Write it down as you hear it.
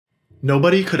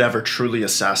Nobody could ever truly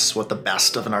assess what the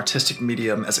best of an artistic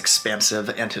medium as expansive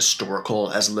and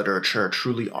historical as literature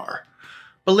truly are.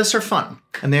 But lists are fun,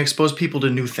 and they expose people to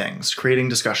new things, creating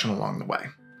discussion along the way.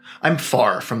 I'm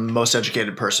far from the most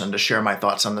educated person to share my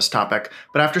thoughts on this topic,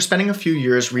 but after spending a few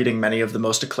years reading many of the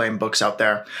most acclaimed books out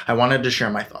there, I wanted to share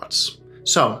my thoughts.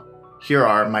 So, here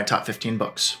are my top 15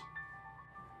 books.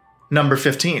 Number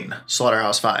 15,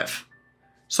 Slaughterhouse-Five.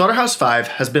 Slaughterhouse-Five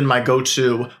has been my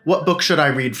go-to "what book should I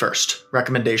read first"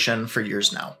 recommendation for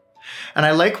years now. And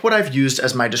I like what I've used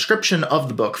as my description of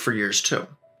the book for years too.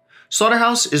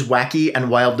 Slaughterhouse is wacky and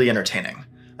wildly entertaining.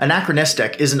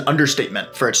 Anachronistic is an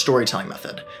understatement for its storytelling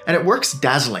method, and it works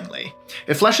dazzlingly.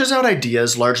 It fleshes out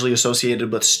ideas largely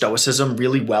associated with Stoicism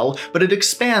really well, but it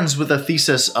expands with a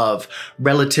thesis of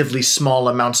relatively small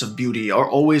amounts of beauty are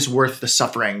always worth the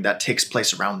suffering that takes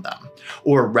place around them.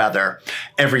 Or rather,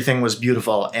 everything was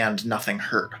beautiful and nothing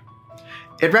hurt.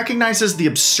 It recognizes the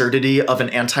absurdity of an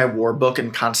anti-war book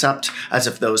in concept, as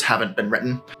if those haven't been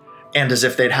written, and as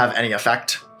if they'd have any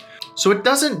effect. So it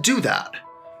doesn't do that.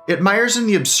 It mires in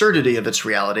the absurdity of its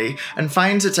reality and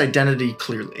finds its identity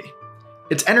clearly.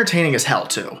 It's entertaining as hell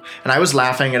too, and I was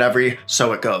laughing at every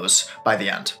 "so it goes" by the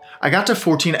end. I got to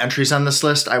 14 entries on this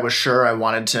list I was sure I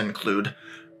wanted to include.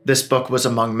 This book was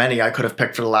among many I could have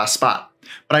picked for the last spot,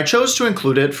 but I chose to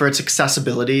include it for its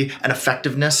accessibility and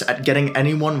effectiveness at getting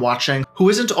anyone watching who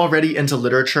isn't already into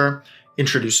literature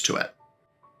introduced to it.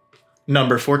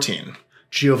 Number 14,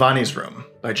 Giovanni's Room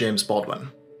by James Baldwin.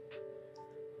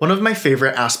 One of my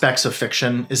favorite aspects of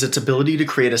fiction is its ability to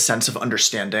create a sense of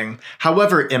understanding,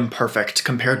 however imperfect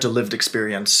compared to lived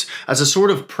experience, as a sort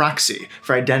of proxy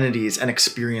for identities and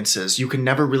experiences you can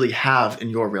never really have in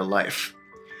your real life.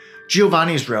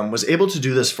 Giovanni's Room was able to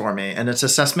do this for me in its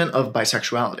assessment of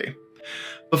bisexuality.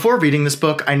 Before reading this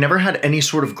book, I never had any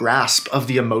sort of grasp of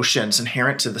the emotions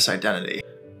inherent to this identity,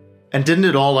 and didn't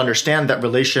at all understand that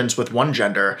relations with one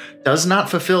gender does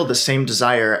not fulfill the same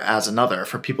desire as another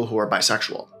for people who are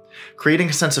bisexual, creating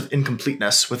a sense of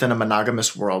incompleteness within a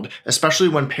monogamous world, especially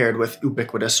when paired with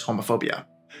ubiquitous homophobia.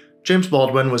 James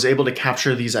Baldwin was able to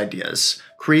capture these ideas,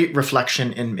 create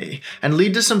reflection in me, and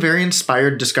lead to some very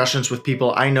inspired discussions with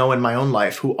people I know in my own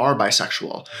life who are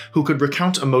bisexual, who could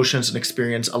recount emotions and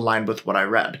experience aligned with what I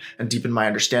read, and deepen my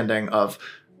understanding of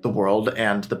the world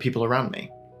and the people around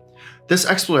me. This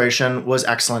exploration was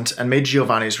excellent and made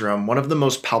Giovanni's Room one of the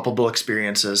most palpable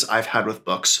experiences I've had with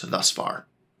books thus far.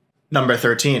 Number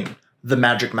 13, The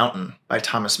Magic Mountain by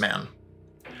Thomas Mann.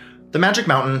 The Magic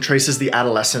Mountain traces the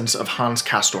adolescence of Hans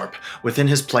Castorp within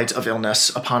his plight of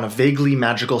illness upon a vaguely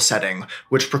magical setting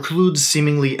which precludes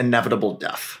seemingly inevitable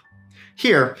death.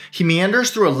 Here, he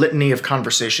meanders through a litany of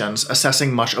conversations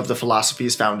assessing much of the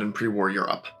philosophies found in pre-war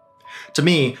Europe. To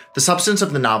me, the substance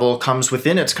of the novel comes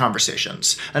within its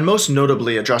conversations, and most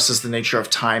notably addresses the nature of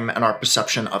time and our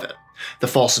perception of it, the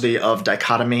falsity of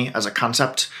dichotomy as a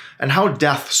concept, and how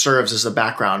death serves as a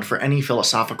background for any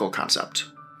philosophical concept.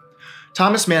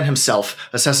 Thomas Mann himself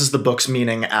assesses the book's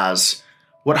meaning as,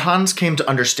 "What Hans came to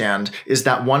understand is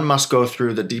that one must go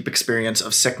through the deep experience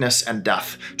of sickness and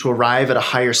death to arrive at a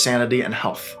higher sanity and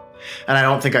health." And I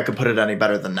don't think I could put it any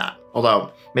better than that,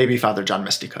 although maybe Father John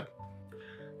Misty could.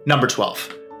 Number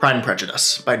 12, Pride and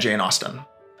Prejudice by Jane Austen.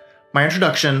 My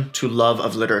introduction to love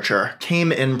of literature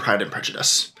came in Pride and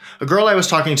Prejudice. A girl I was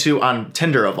talking to on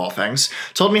Tinder, of all things,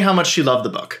 told me how much she loved the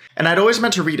book, and I'd always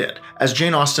meant to read it, as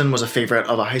Jane Austen was a favorite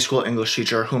of a high school English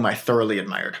teacher whom I thoroughly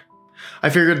admired.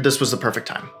 I figured this was the perfect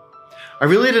time. I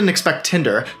really didn't expect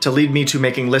Tinder to lead me to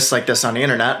making lists like this on the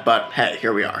internet, but hey,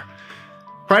 here we are.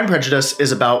 Pride and Prejudice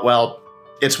is about, well,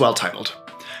 it's well titled.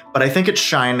 But I think its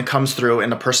shine comes through in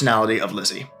the personality of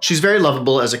Lizzie. She's very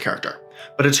lovable as a character,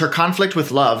 but it's her conflict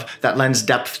with love that lends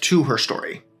depth to her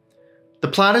story. The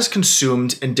plot is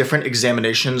consumed in different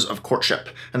examinations of courtship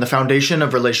and the foundation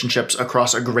of relationships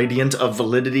across a gradient of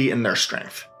validity in their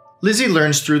strength. Lizzie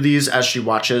learns through these as she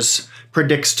watches,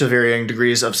 predicts to varying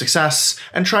degrees of success,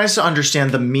 and tries to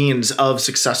understand the means of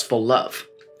successful love.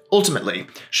 Ultimately,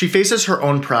 she faces her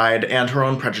own pride and her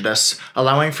own prejudice,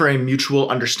 allowing for a mutual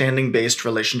understanding-based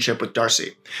relationship with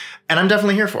Darcy. And I'm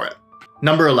definitely here for it.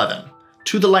 Number 11,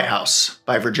 To the Lighthouse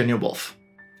by Virginia Woolf.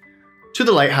 To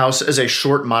the Lighthouse is a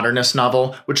short modernist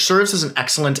novel which serves as an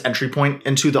excellent entry point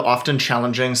into the often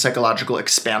challenging psychological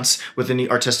expanse within the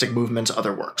artistic movement's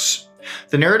other works.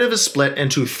 The narrative is split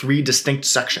into 3 distinct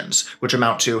sections, which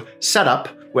amount to setup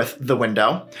with The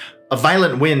Window, a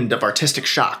violent wind of artistic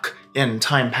shock in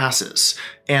Time Passes,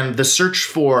 and the search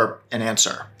for an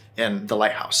answer in The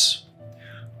Lighthouse.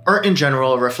 Art in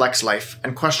general reflects life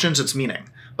and questions its meaning,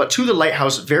 but To the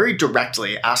Lighthouse very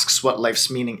directly asks what life's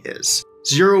meaning is.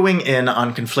 zeroing in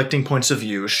on conflicting points of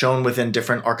view shown within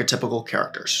different archetypical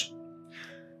characters.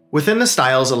 Within the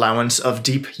style's allowance of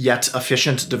deep yet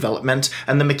efficient development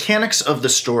and the mechanics of the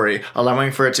story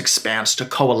allowing for its expanse to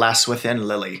coalesce within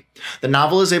Lily, the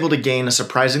novel is able to gain a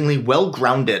surprisingly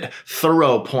well-grounded,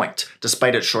 thorough point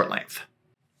despite its short length.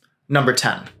 Number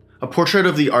 10. A Portrait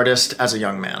of the Artist as a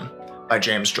Young Man by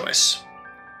James Joyce.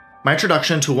 My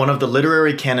introduction to one of the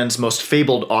literary canon's most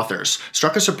fabled authors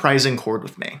struck a surprising chord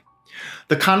with me.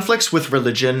 The conflicts with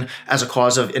religion as a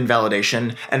cause of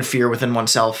invalidation and fear within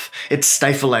oneself, its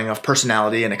stifling of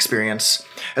personality and experience,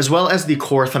 as well as the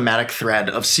core thematic thread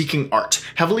of seeking art,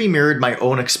 heavily mirrored my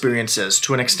own experiences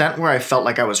to an extent where I felt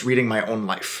like I was reading my own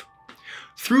life.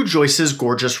 Through Joyce's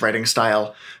gorgeous writing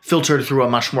style, filtered through a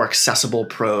much more accessible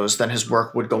prose than his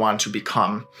work would go on to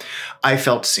become, I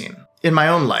felt seen. In my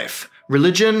own life,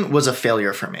 religion was a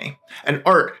failure for me, and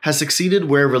art has succeeded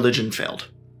where religion failed.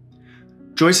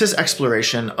 Joyce's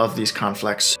exploration of these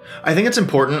conflicts. I think it's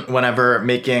important whenever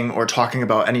making or talking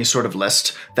about any sort of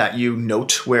list that you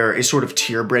note where a sort of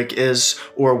tier break is,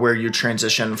 or where you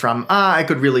transition from, I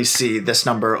could really see this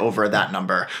number over that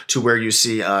number, to where you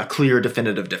see a clear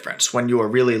definitive difference, when you are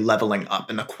really leveling up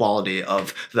in the quality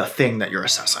of the thing that you're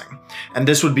assessing. And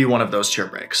this would be one of those tier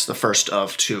breaks, the first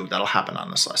of two that'll happen on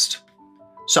this list.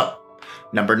 So,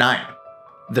 number 9,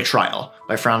 The Trial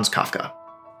by Franz Kafka.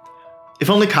 If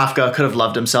only Kafka could have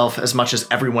loved himself as much as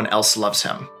everyone else loves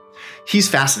him. He's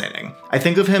fascinating. I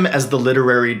think of him as the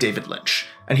literary David Lynch,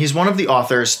 and he's one of the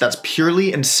authors that's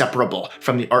purely inseparable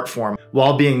from the art form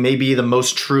while being maybe the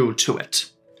most true to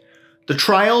it. The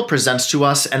Trial presents to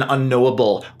us an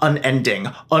unknowable, unending,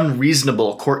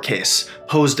 unreasonable court case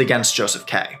posed against Joseph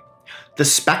K. The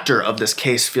specter of this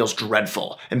case feels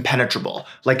dreadful, impenetrable,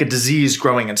 like a disease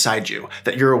growing inside you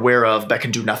that you're aware of but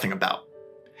can do nothing about.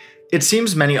 It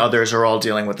seems many others are all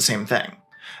dealing with the same thing,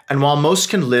 and while most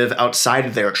can live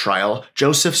outside their trial,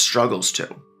 Joseph struggles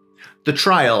to. The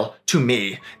Trial, to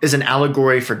me, is an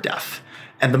allegory for death,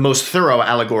 and the most thorough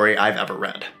allegory I've ever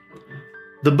read.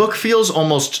 The book feels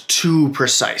almost too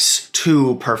precise,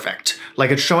 too perfect,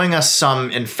 like it's showing us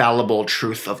some infallible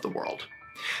truth of the world.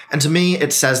 And to me,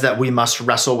 it says that we must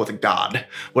wrestle with God,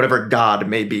 whatever God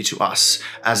may be to us,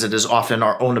 as it is often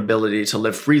our own ability to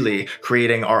live freely,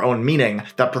 creating our own meaning,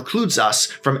 that precludes us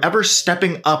from ever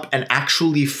stepping up and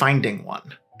actually finding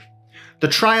one. The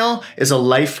Trial is a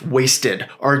life wasted,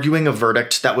 arguing a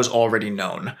verdict that was already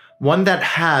known, one that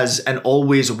has and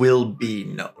always will be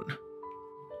known.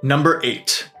 Number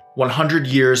 8, 100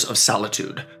 Years of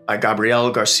Solitude by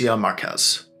Gabriel Garcia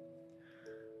Marquez.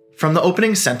 From the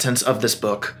opening sentence of this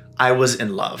book, I was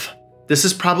in love. This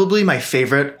is probably my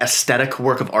favorite aesthetic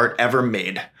work of art ever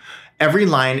made. Every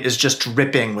line is just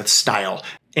dripping with style,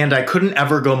 and I couldn't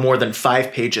ever go more than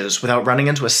 5 pages without running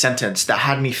into a sentence that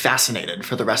had me fascinated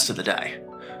for the rest of the day.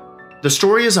 The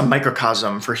story is a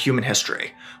microcosm for human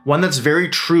history, one that's very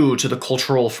true to the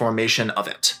cultural formation of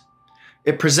it.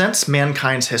 It presents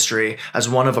mankind's history as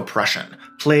one of oppression,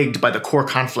 plagued by the core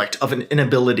conflict of an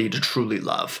inability to truly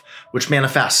love, which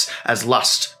manifests as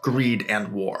lust, greed, and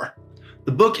war.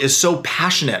 The book is so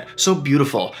passionate, so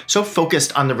beautiful, so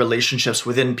focused on the relationships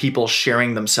within people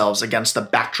sharing themselves against the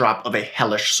backdrop of a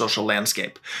hellish social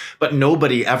landscape, but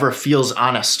nobody ever feels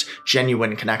honest,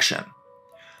 genuine connection.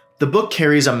 The book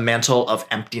carries a mantle of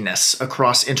emptiness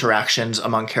across interactions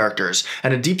among characters,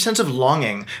 and a deep sense of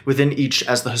longing within each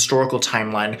as the historical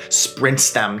timeline sprints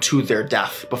them to their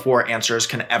death before answers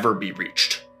can ever be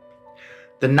reached.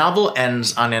 The novel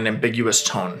ends on an ambiguous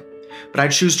tone, but I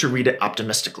choose to read it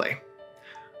optimistically.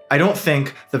 I don't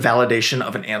think the validation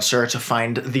of an answer to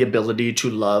find the ability to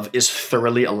love is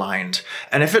thoroughly aligned,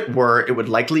 and if it were, it would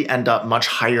likely end up much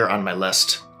higher on my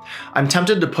list. I'm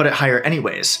tempted to put it higher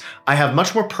anyways. I have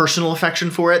much more personal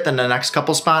affection for it than the next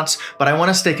couple spots, but I want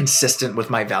to stay consistent with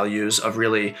my values of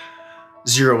really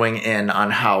zeroing in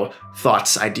on how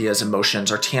thoughts, ideas,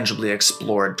 emotions are tangibly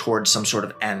explored towards some sort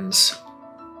of ends.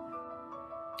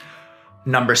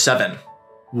 Number 7,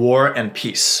 War and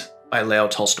Peace by Leo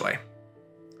Tolstoy.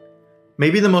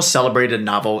 Maybe the most celebrated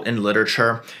novel in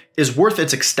literature is worth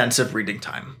its extensive reading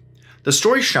time. The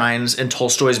story shines in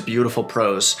Tolstoy's beautiful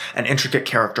prose and intricate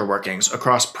character workings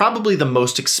across probably the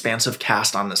most expansive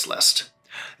cast on this list.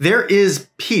 There is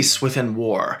peace within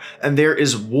war, and there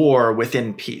is war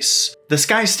within peace. The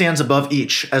sky stands above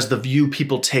each as the view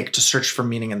people take to search for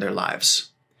meaning in their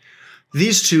lives.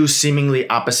 These two seemingly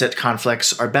opposite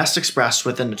conflicts are best expressed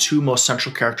within the two most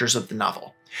central characters of the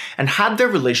novel. And had their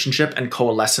relationship and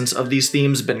coalescence of these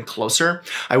themes been closer,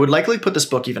 I would likely put this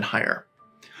book even higher.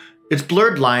 Its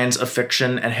blurred lines of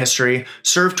fiction and history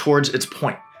serve towards its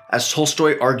point, as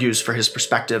Tolstoy argues for his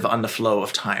perspective on the flow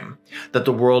of time, that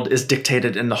the world is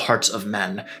dictated in the hearts of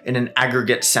men in an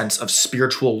aggregate sense of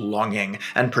spiritual longing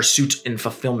and pursuit in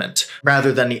fulfillment,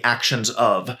 rather than the actions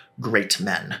of great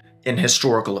men in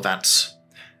historical events.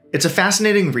 It's a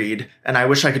fascinating read, and I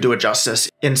wish I could do it justice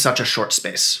in such a short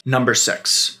space. Number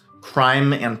 6,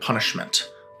 Crime and Punishment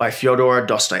by Fyodor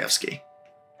Dostoevsky.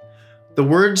 The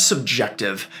word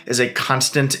subjective is a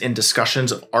constant in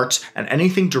discussions of art and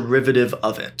anything derivative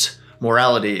of it,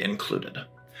 morality included.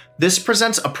 This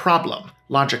presents a problem,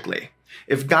 logically.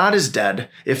 If God is dead,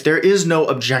 if there is no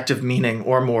objective meaning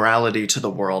or morality to the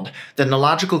world, then the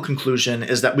logical conclusion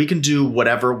is that we can do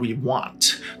whatever we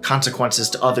want, consequences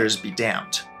to others be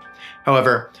damned.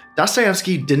 However,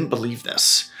 Dostoevsky didn't believe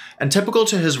this. And typical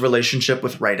to his relationship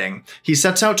with writing, he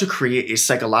sets out to create a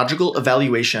psychological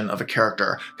evaluation of a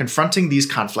character confronting these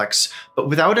conflicts, but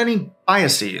without any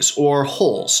biases or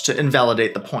holes to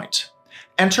invalidate the point.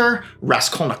 Enter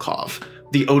Raskolnikov,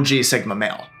 the OG Sigma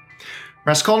male.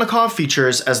 Raskolnikov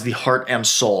features as the heart and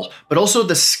soul, but also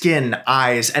the skin,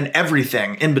 eyes, and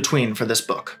everything in between for this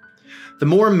book. The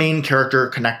more main character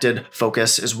connected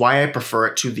focus is why I prefer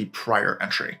it to the prior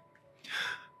entry.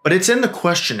 But it's in the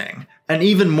questioning, and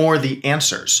even more the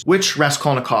answers, which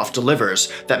Raskolnikov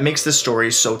delivers, that makes this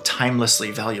story so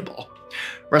timelessly valuable.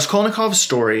 Raskolnikov's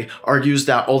story argues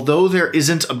that although there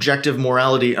isn't objective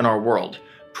morality in our world,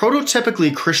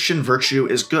 prototypically Christian virtue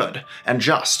is good and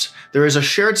just. There is a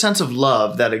shared sense of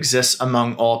love that exists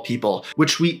among all people,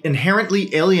 which we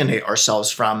inherently alienate ourselves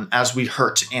from as we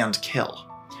hurt and kill.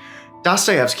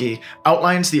 Dostoevsky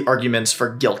outlines the arguments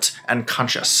for guilt and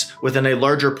conscience within a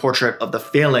larger portrait of the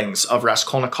failings of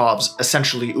Raskolnikov's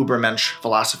essentially Übermensch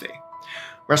philosophy.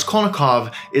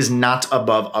 Raskolnikov is not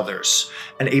above others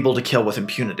and able to kill with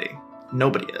impunity.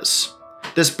 Nobody is.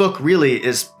 This book really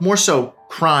is more so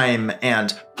crime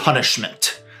and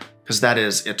punishment, because that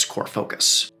is its core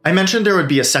focus. I mentioned there would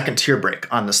be a second tier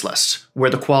break on this list,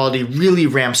 where the quality really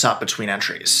ramps up between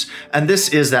entries, and this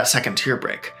is that second tier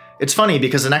break. It's funny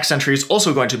because the next entry is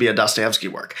also going to be a Dostoevsky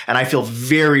work, and I feel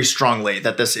very strongly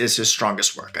that this is his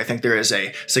strongest work. I think there is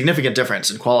a significant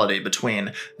difference in quality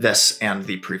between this and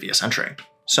the previous entry.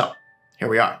 So, here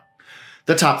we are.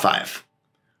 The top 5.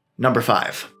 Number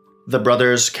 5, The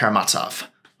Brothers Karamazov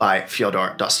by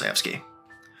Fyodor Dostoevsky.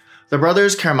 The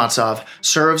Brothers Karamazov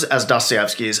serves as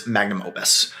Dostoevsky's magnum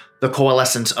opus, the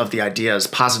coalescence of the ideas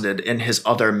posited in his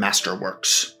other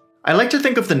masterworks. I like to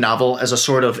think of the novel as a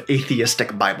sort of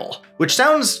atheistic Bible, which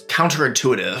sounds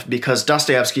counterintuitive because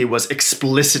Dostoevsky was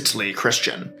explicitly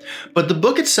Christian. But the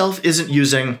book itself isn't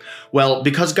using, well,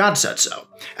 because God said so,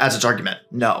 as its argument.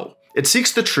 No. It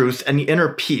seeks the truth and the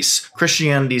inner peace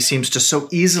Christianity seems to so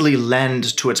easily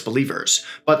lend to its believers,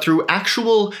 but through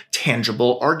actual,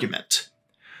 tangible argument.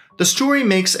 The story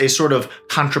makes a sort of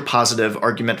contrapositive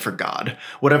argument for God,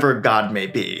 whatever God may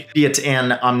be it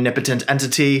an omnipotent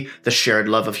entity, the shared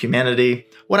love of humanity,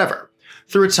 whatever,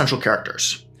 through its central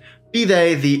characters. Be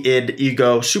they the id,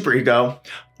 ego, superego,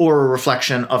 or a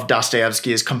reflection of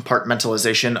Dostoevsky's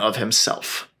compartmentalization of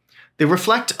himself. They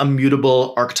reflect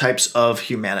immutable archetypes of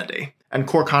humanity and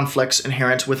core conflicts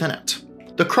inherent within it.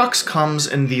 The crux comes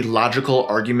in the logical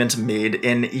argument made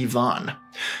in Ivan.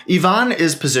 Ivan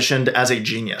is positioned as a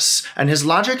genius, and his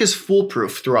logic is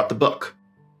foolproof throughout the book.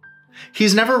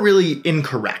 He's never really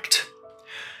incorrect.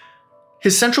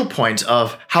 His central point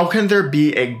of how can there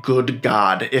be a good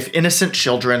God if innocent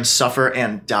children suffer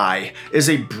and die is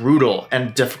a brutal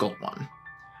and difficult one.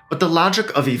 But the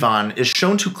logic of Ivan is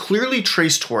shown to clearly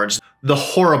trace towards the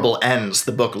horrible ends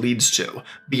the book leads to,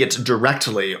 be it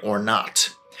directly or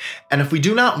not. And if we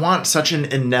do not want such an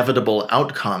inevitable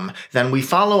outcome, then we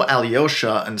follow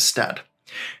Alyosha instead.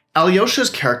 Alyosha's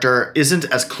character isn't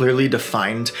as clearly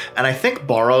defined, and I think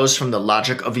borrows from the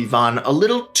logic of Ivan a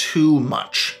little too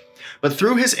much. But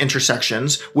through his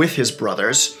intersections with his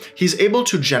brothers, he's able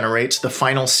to generate the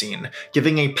final scene,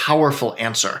 giving a powerful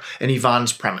answer in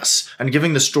Ivan's premise, and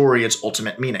giving the story its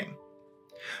ultimate meaning.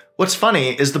 What's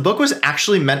funny is the book was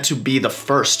actually meant to be the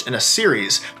first in a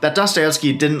series that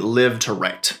Dostoevsky didn't live to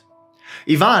write.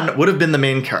 Ivan would have been the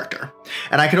main character,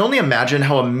 and I can only imagine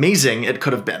how amazing it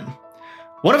could have been.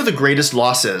 One of the greatest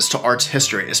losses to art's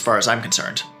history as far as I'm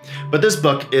concerned, but this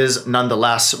book is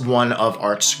nonetheless one of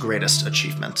art's greatest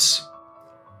achievements.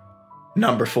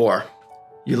 Number 4,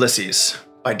 Ulysses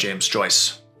by James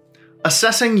Joyce.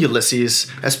 Assessing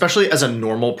Ulysses, especially as a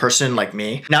normal person like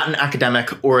me, not an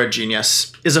academic or a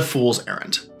genius, is a fool's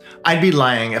errand. I'd be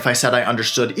lying if I said I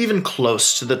understood even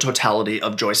close to the totality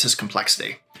of Joyce's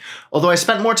complexity. Although I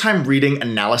spent more time reading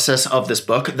analysis of this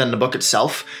book than the book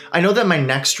itself, I know that my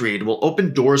next read will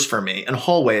open doors for me in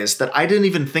hallways that I didn't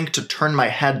even think to turn my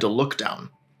head to look down.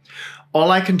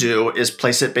 All I can do is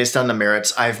place it based on the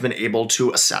merits I've been able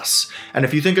to assess, and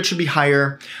if you think it should be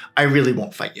higher, I really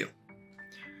won't fight you.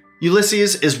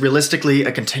 Ulysses is realistically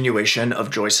a continuation of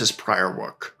Joyce's prior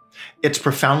work. It's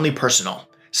profoundly personal,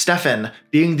 Stefan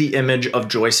being the image of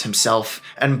Joyce himself,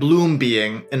 and Bloom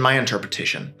being, in my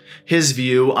interpretation, his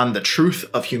view on the truth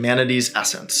of humanity's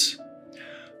essence.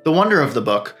 The wonder of the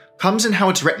book comes in how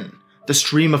it's written. The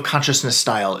stream of consciousness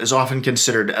style is often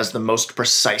considered as the most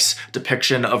precise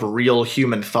depiction of real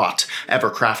human thought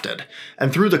ever crafted,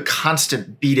 and through the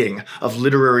constant beating of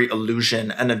literary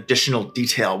allusion and additional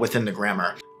detail within the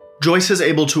grammar, Joyce is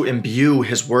able to imbue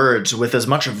his words with as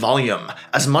much volume,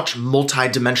 as much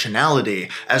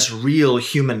multidimensionality as real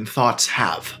human thoughts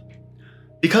have.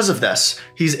 Because of this,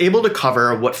 he's able to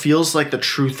cover what feels like the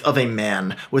truth of a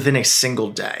man within a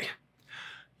single day.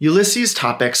 Ulysses'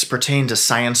 topics pertain to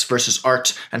science versus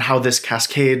art and how this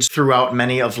cascades throughout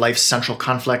many of life's central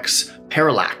conflicts,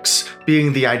 parallax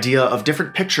being the idea of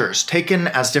different pictures taken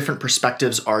as different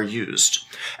perspectives are used,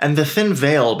 and the thin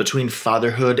veil between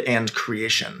fatherhood and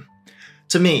creation.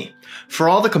 To me, for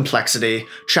all the complexity,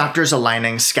 chapters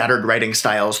aligning scattered writing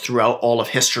styles throughout all of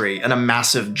history in a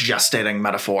massive gestating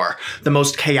metaphor, the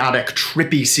most chaotic,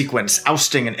 trippy sequence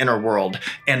ousting an inner world,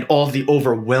 and all the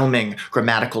overwhelming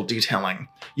grammatical detailing,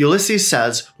 Ulysses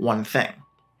says one thing: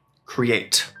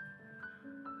 create.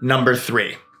 Number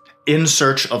 3, In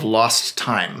Search of Lost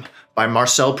Time by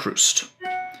Marcel Proust.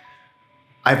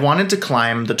 I've wanted to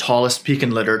climb the tallest peak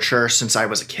in literature since I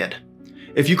was a kid.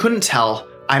 If you couldn't tell,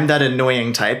 I'm that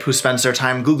annoying type who spends their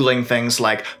time Googling things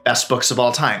like best books of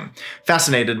all time,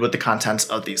 fascinated with the contents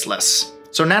of these lists.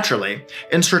 So naturally,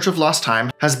 In Search of Lost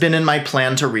Time has been in my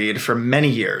plan to read for many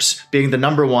years, being the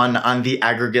 #1 on the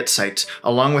aggregate site,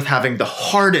 along with having the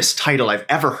hardest title I've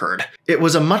ever heard. It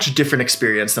was a much different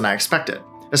experience than I expected,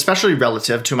 especially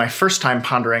relative to my first time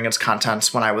pondering its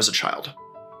contents when I was a child.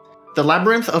 The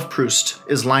labyrinth of Proust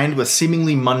is lined with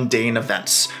seemingly mundane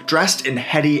events, dressed in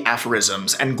heady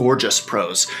aphorisms and gorgeous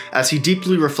prose, as he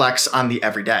deeply reflects on the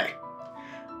everyday.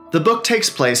 The book takes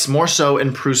place more so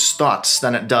in Proust's thoughts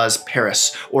than it does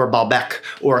Paris or Balbec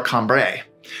or Cambrai.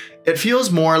 It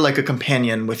feels more like a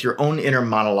companion with your own inner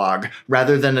monologue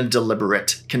rather than a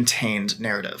deliberate, contained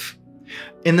narrative.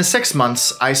 In the 6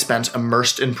 months I spent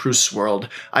immersed in Proust's world,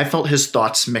 I felt his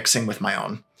thoughts mixing with my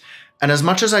own. And as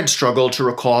much as I'd struggle to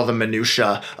recall the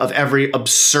minutiae of every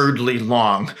absurdly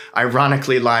long,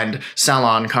 ironically lined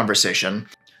salon conversation,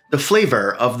 the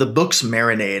flavor of the book's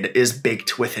marinade is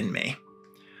baked within me.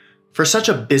 For such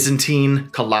a Byzantine,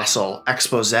 colossal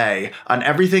expose on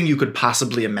everything you could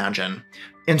possibly imagine,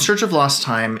 In Search of Lost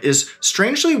Time is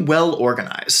strangely well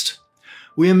organized.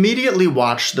 We immediately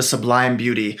watch the sublime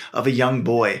beauty of a young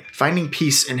boy finding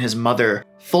peace in his mother,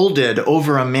 folded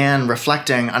over a man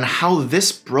reflecting on how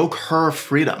this broke her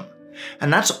freedom.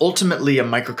 And that's ultimately a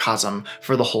microcosm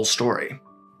for the whole story.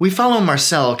 We follow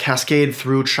Marcel cascade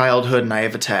through childhood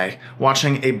naivete,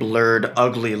 watching a blurred,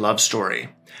 ugly love story.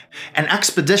 An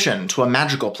expedition to a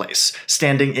magical place,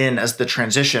 standing in as the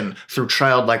transition through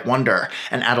childlike wonder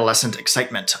and adolescent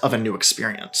excitement of a new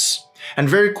experience. And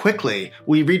very quickly,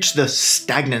 we reach the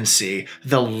stagnancy,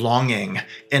 the longing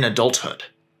in adulthood.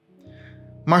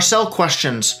 Marcel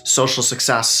questions social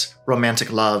success,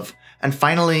 romantic love, and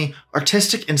finally,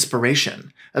 artistic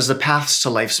inspiration as the paths to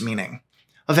life's meaning.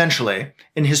 Eventually,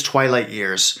 in his twilight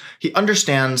years, he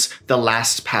understands the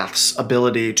last path's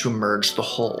ability to merge the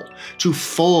whole, to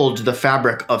fold the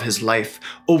fabric of his life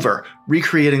over,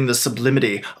 recreating the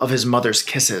sublimity of his mother's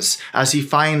kisses as he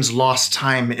finds lost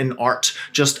time in art,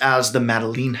 just as the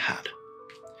Madeleine had.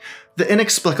 The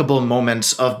inexplicable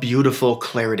moments of beautiful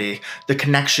clarity, the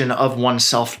connection of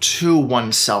oneself to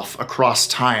oneself across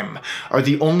time, are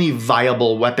the only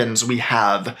viable weapons we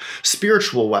have,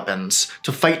 spiritual weapons,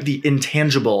 to fight the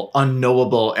intangible,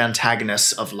 unknowable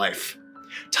antagonists of life.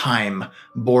 Time,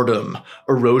 boredom,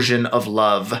 erosion of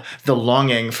love, the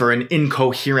longing for an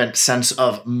incoherent sense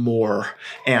of more,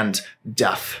 and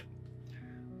death.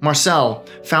 Marcel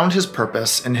found his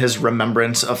purpose in his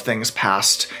remembrance of things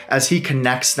past as he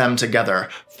connects them together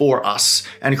for us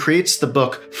and creates the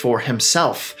book for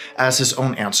himself as his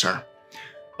own answer.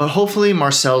 But hopefully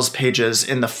Marcel's pages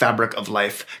in the fabric of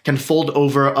life can fold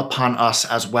over upon us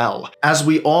as well, as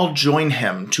we all join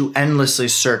him to endlessly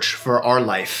search for our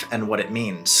life and what it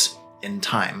means in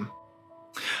time.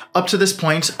 Up to this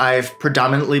point, I've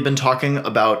predominantly been talking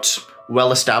about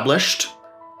well-established,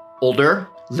 older,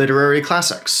 literary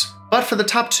classics. But for the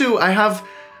top 2, I have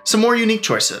Some more unique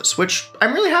choices, which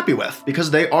I'm really happy with,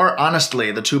 because they are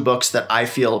honestly the two books that I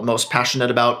feel most passionate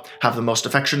about, have the most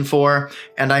affection for,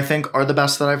 and I think are the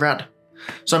best that I've read.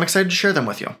 So I'm excited to share them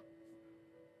with you.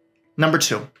 Number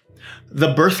 2,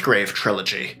 The Birthgrave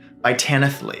Trilogy by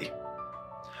Tanith Lee.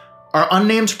 Our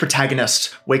unnamed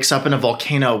protagonist wakes up in a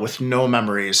volcano with no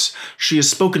memories. She is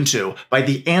spoken to by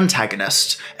the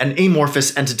antagonist, an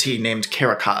amorphous entity named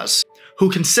Karakaz,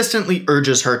 who consistently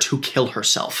urges her to kill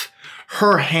herself,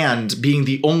 her hand being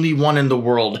the only one in the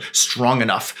world strong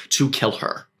enough to kill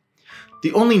her.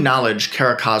 The only knowledge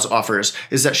Karakaz offers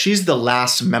is that she's the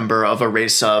last member of a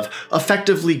race of,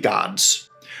 effectively, gods.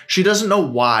 She doesn't know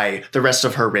why the rest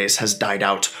of her race has died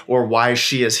out, or why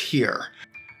she is here.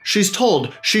 She's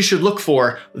told she should look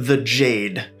for the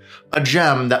Jade, a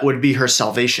gem that would be her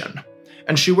salvation,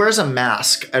 and she wears a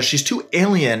mask as she's too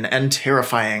alien and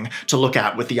terrifying to look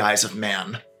at with the eyes of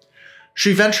man.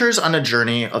 She ventures on a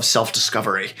journey of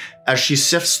self-discovery as she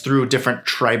sifts through different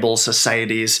tribal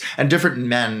societies and different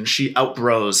men she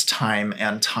outgrows time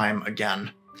and time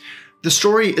again. The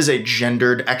story is a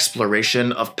gendered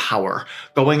exploration of power,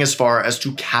 going as far as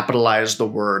to capitalize the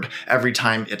word every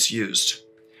time it's used.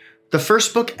 The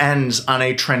first book ends on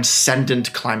a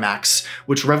transcendent climax,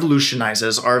 which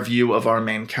revolutionizes our view of our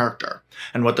main character,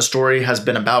 and what the story has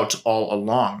been about all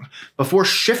along, before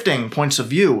shifting points of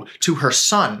view to her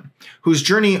son, whose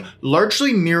journey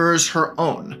largely mirrors her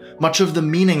own, much of the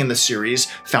meaning in the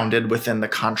series founded within the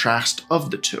contrast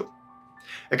of the two.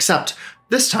 Except,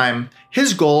 this time,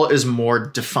 his goal is more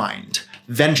defined: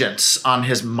 vengeance on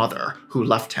his mother, who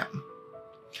left him.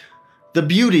 The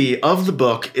beauty of the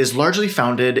book is largely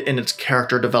founded in its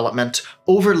character development,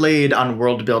 overlaid on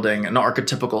world building and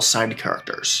archetypical side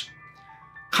characters.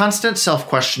 Constant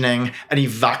self-questioning and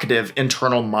evocative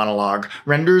internal monologue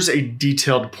renders a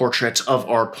detailed portrait of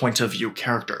our point-of-view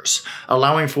characters,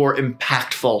 allowing for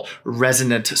impactful,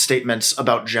 resonant statements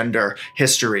about gender,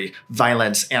 history,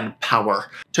 violence, and power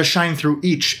to shine through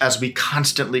each as we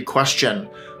constantly question,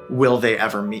 will they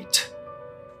ever meet?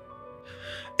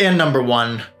 And number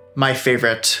 1, my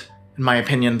favorite, in my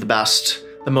opinion the best,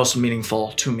 the most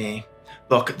meaningful to me,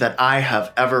 book that I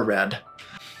have ever read,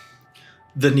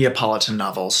 The Neapolitan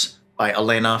Novels by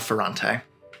Elena Ferrante.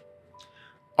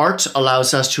 Art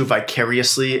allows us to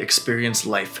vicariously experience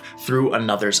life through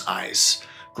another's eyes.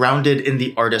 Grounded in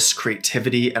the artist's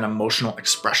creativity and emotional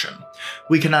expression,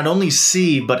 we can not only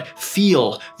see but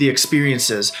feel the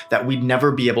experiences that we'd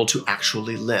never be able to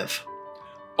actually live.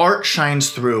 Art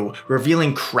shines through,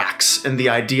 revealing cracks in the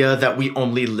idea that we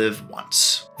only live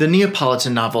once. The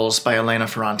Neapolitan Novels by Elena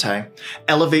Ferrante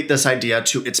elevate this idea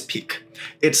to its peak.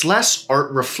 It's less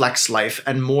art reflects life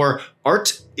and more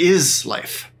art is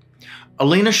life.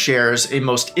 Elena shares a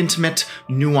most intimate,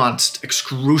 nuanced,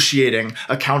 excruciating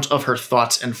account of her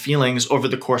thoughts and feelings over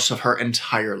the course of her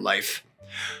entire life.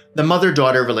 The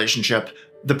mother-daughter relationship,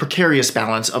 the precarious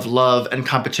balance of love and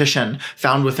competition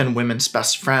found within women's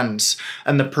best friends,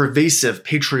 and the pervasive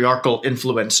patriarchal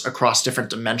influence across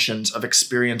different dimensions of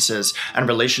experiences and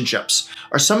relationships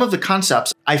are some of the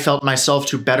concepts I felt myself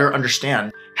to better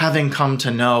understand, having come to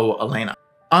know Elena.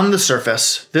 On the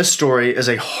surface, this story is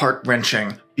a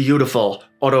heart-wrenching, beautiful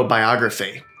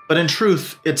autobiography, but in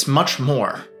truth, it's much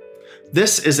more.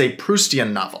 This is a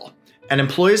Proustian novel, and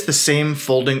employs the same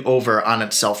folding over on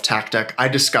itself tactic I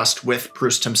discussed with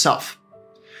Proust himself.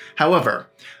 However,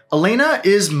 Elena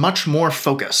is much more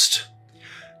focused.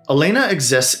 Elena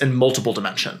exists in multiple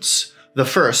dimensions. The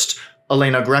first,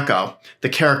 Elena Greco, the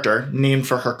character named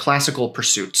for her classical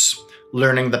pursuits,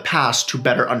 learning the past to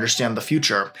better understand the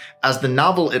future, as the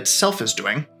novel itself is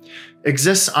doing,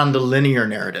 exists on the linear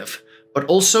narrative, but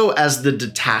also as the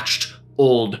detached,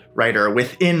 old writer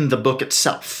within the book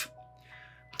itself.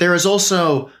 There is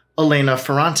also Elena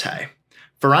Ferrante,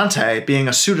 Ferrante being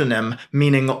a pseudonym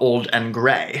meaning old and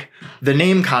gray, the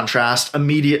name contrast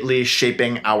immediately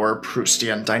shaping our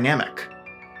Proustian dynamic.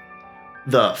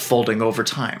 The folding over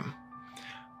time.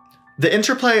 The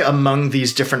interplay among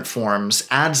these different forms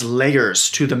adds layers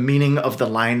to the meaning of the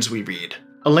lines we read.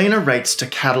 Elena writes to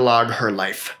catalog her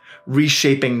life,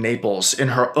 reshaping Naples in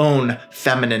her own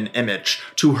feminine image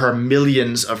to her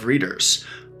millions of readers,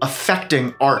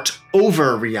 affecting art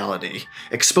over reality,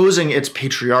 exposing its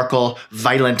patriarchal,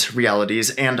 violent realities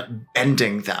and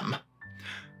bending them.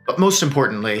 But most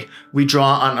importantly, we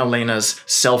draw on Elena's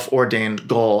self-ordained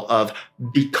goal of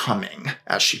becoming,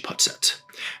 as she puts it,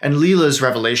 and Leela's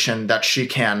revelation that she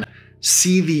can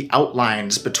see the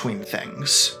outlines between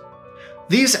things.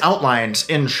 These outlines,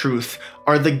 in truth,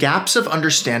 are the gaps of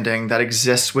understanding that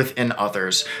exist within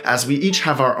others, as we each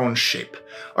have our own shape,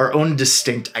 our own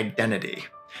distinct identity,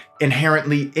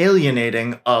 inherently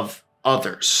alienating of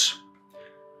others.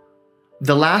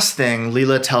 The last thing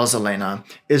Leela tells Elena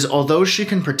is although she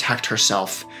can protect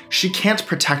herself, she can't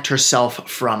protect herself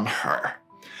from her.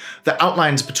 The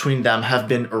outlines between them have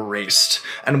been erased,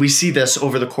 and we see this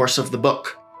over the course of the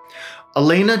book.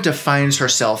 Elena defines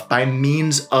herself by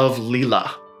means of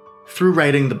Leela. Through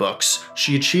writing the books,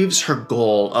 she achieves her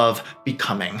goal of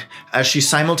becoming, as she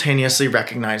simultaneously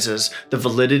recognizes the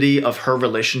validity of her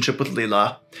relationship with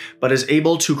Leela, but is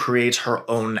able to create her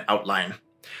own outline.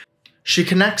 She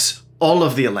connects all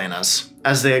of the Elenas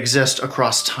as they exist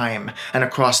across time and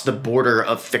across the border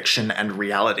of fiction and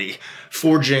reality,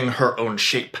 forging her own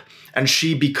shape, and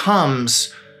she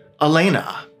becomes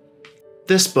Elena.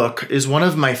 This book is one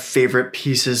of my favorite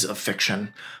pieces of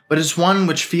fiction, but it's one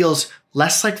which feels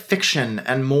less like fiction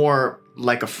and more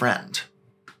like a friend.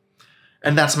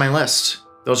 And that's my list.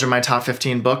 Those are my top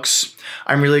 15 books.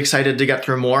 I'm really excited to get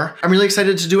through more. I'm really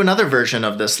excited to do another version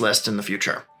of this list in the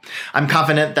future. I'm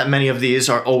confident that many of these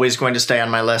are always going to stay on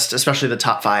my list, especially the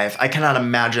top 5. I cannot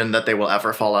imagine that they will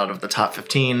ever fall out of the top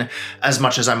 15, as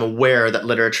much as I'm aware that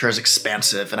literature is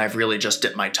expansive and I've really just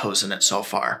dipped my toes in it so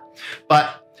far.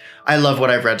 But I love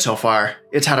what I've read so far.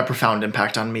 It's had a profound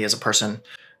impact on me as a person.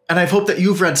 And I hope that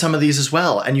you've read some of these as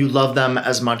well, and you love them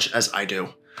as much as I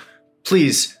do.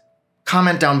 Please,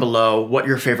 comment down below what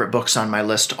your favorite books on my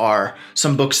list are,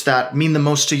 some books that mean the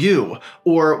most to you,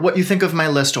 or what you think of my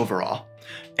list overall.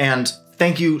 And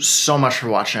thank you so much for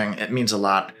watching. It means a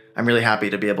lot. I'm really happy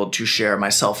to be able to share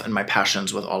myself and my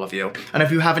passions with all of you. And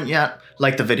if you haven't yet,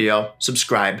 like the video,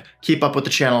 subscribe, keep up with the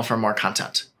channel for more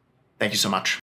content. Thank you so much.